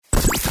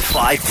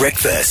5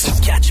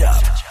 Breakfast. Catch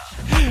up.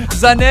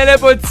 Zanele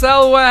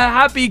Botselwa,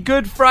 happy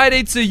Good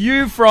Friday to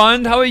you,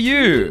 friend. How are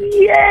you?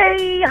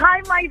 Yay!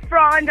 Hi, my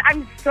friend.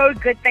 I'm so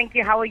good, thank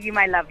you. How are you,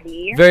 my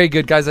lovely? Very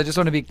good, guys. I just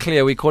want to be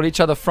clear. We call each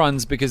other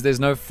fronds because there's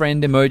no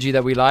friend emoji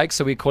that we like,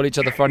 so we call each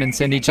other front and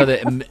send each other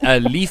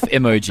leaf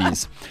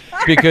emojis.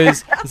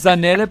 Because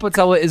Zanele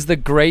Botselwa is the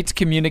great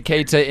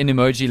communicator in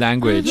emoji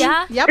language.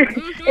 Yeah. Yep.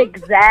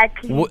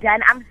 Exactly,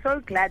 Dan. I'm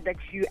so glad that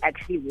you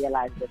actually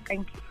realized it.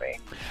 Thank you,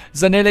 friend.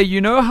 Zanele, you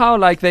know how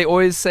they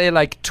always say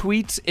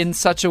tweet in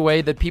such a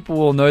way that people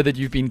will know that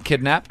you've been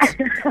kidnapped?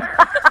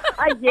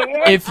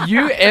 Yes. If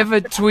you ever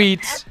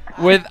tweet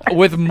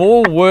with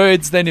more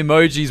words than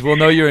emojis, we'll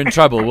know you're in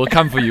trouble. We'll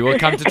come for you. We'll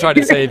come to try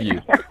to save you.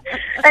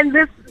 And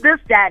this,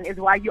 Dan, is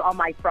why you are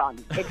my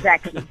friend.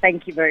 Exactly.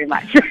 Thank you very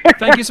much.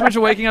 Thank you so much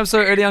for waking up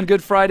so early on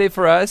Good Friday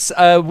for us.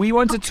 We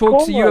want to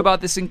talk to you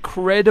about this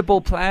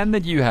incredible plan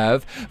that you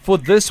have for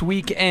this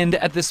weekend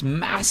at this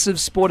massive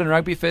sport and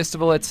rugby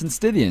festival at St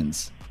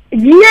Stithians.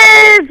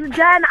 Yes,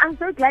 Dan, I'm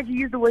so glad you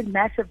used the word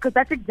massive because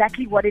that's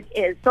exactly what it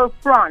is. So,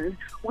 Franz,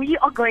 we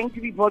are going to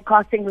be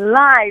broadcasting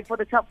live for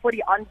the Top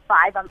 40 on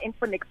 5. I'm in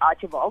for Nick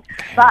Archibald,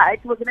 but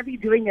we're going to be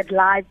doing it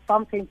live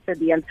from St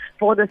Stithians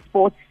for the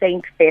Sports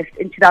Saint Fest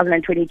in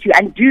 2022.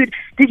 And, dude,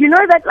 did you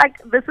know that,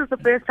 this is the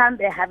first time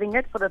they're having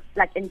it for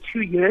in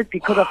 2 years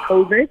because of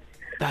COVID?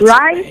 That's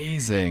right?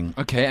 Amazing.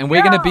 Okay, and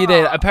we're going to be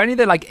there. Apparently,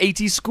 they're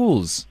 80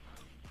 schools.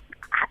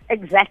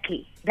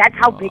 Exactly. That's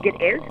how big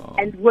it is.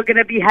 And we're going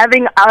to be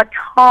having a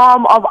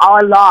time of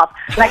our laugh.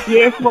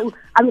 Yes, well,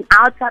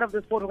 outside of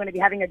the sport, we're going to be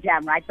having a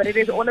jam, right? But it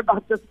is all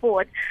about the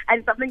sport.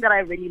 And something that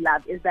I really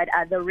love is that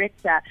the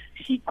rector,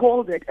 she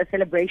called it a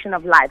celebration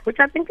of life, which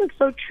I think is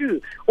so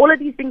true. All of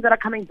these things that are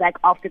coming back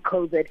after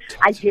COVID,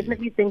 I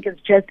definitely think is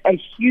just a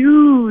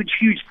huge,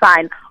 huge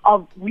sign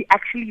of we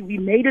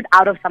made it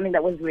out of something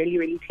that was really,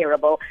 really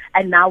terrible.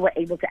 And now we're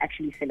able to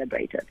actually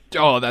celebrate it.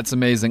 Oh, that's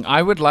amazing.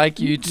 I would like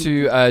you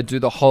to do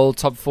the whole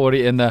Top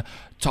 40 in the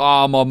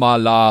time of my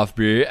life,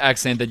 bro,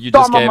 accent that you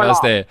just gave us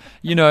there.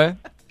 You know,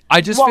 I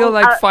just feel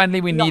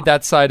finally we need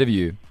that side of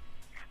you.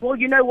 Well,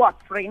 you know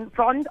what, friend?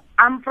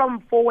 I'm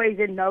from 4 Ways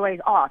in No Ways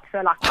Art,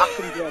 so I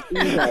can do it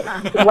easily.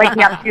 Wake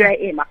me up 2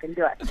 a.m., I can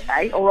do it,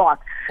 okay? All right.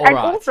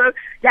 Also,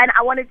 Dan,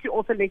 I wanted to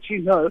also let you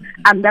know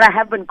that I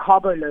have been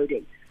carbo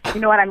loading.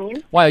 You know what I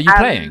mean? Why, are you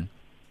playing?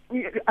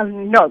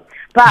 No,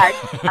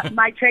 but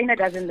my trainer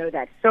doesn't know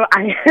that. So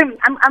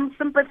I'm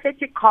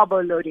sympathetic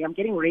carbo loading. I'm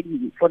getting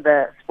ready for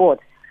the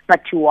sport,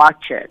 but to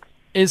watch it.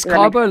 Is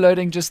carbo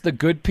loading just the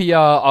good PR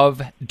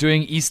of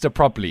doing Easter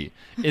properly?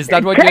 Is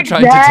that what you're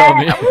trying to tell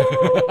me?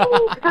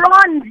 Ooh,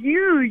 Franz,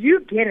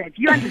 you get it.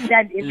 You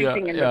understand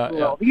everything in this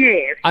world.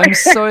 Yes. I'm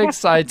so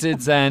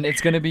excited, Zan.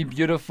 It's going to be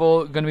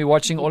beautiful. Going to be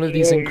watching all of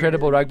these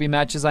incredible rugby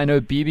matches. I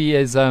know Bibi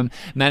has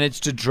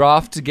managed to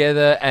draft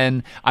together,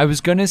 and I was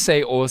going to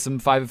say awesome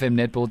 5FM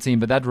netball team,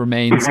 but that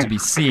remains to be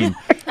seen.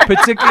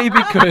 Particularly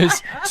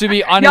because, to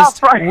be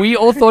honest, we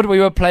all thought we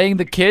were playing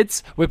the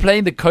kids. We're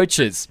playing the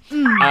coaches.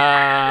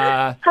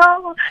 And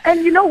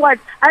you know what?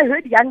 I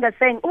heard Younger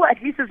saying,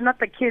 at least it's not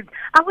the kids.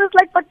 I was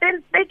like, but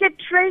then they get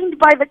trained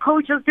by the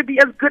coaches to be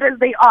as good as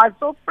they are.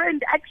 So,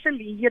 friend,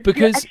 actually, you're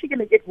actually going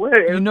to get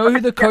worse. You know who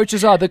the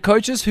coaches are? The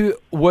coaches who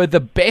were the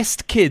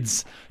best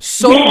kids.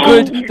 So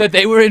good that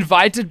they were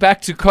invited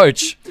back to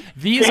coach.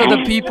 These are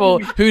the people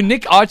who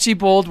Nick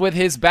Archibald, with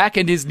his back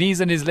and his knees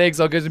and his legs,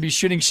 are going to be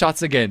shooting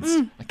shots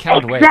against. I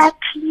can't wait.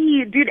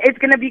 Exactly, dude. It's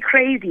going to be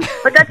crazy.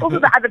 But that's also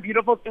the other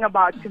beautiful thing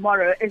about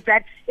tomorrow is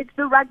that it's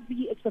the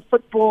rugby, it's the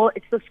football,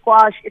 it's the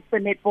squash, it's the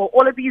netball,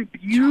 all of these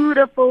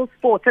beautiful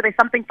sports. So there's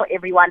something for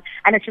everyone,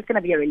 and it's just going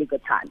to be a really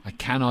good time. I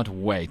cannot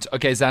wait.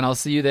 Okay, Zan, I'll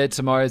see you there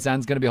tomorrow.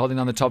 Zan's going to be holding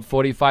on the Top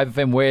 45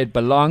 FM where it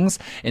belongs,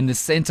 in the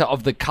center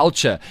of the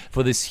culture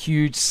for this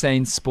huge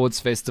Saints Sports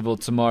Festival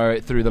tomorrow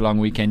through the long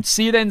weekend.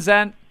 See you then,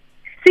 Zan.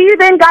 See you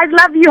then, guys.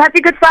 Love you. Happy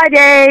Good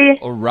Friday.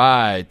 All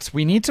right.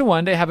 We need to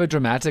one day have a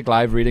dramatic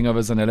live reading of a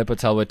Zanele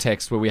Botselwa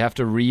text where we have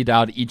to read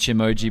out each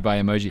emoji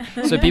by emoji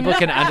so people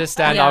can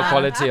understand our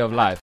quality of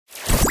life.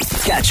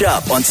 Catch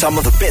up on some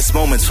of the best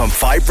moments from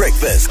 5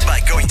 Breakfast by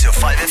going to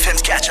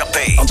 5FM's catch-up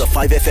page on the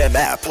 5FM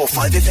app or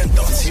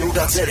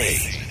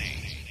 5FM.co.za.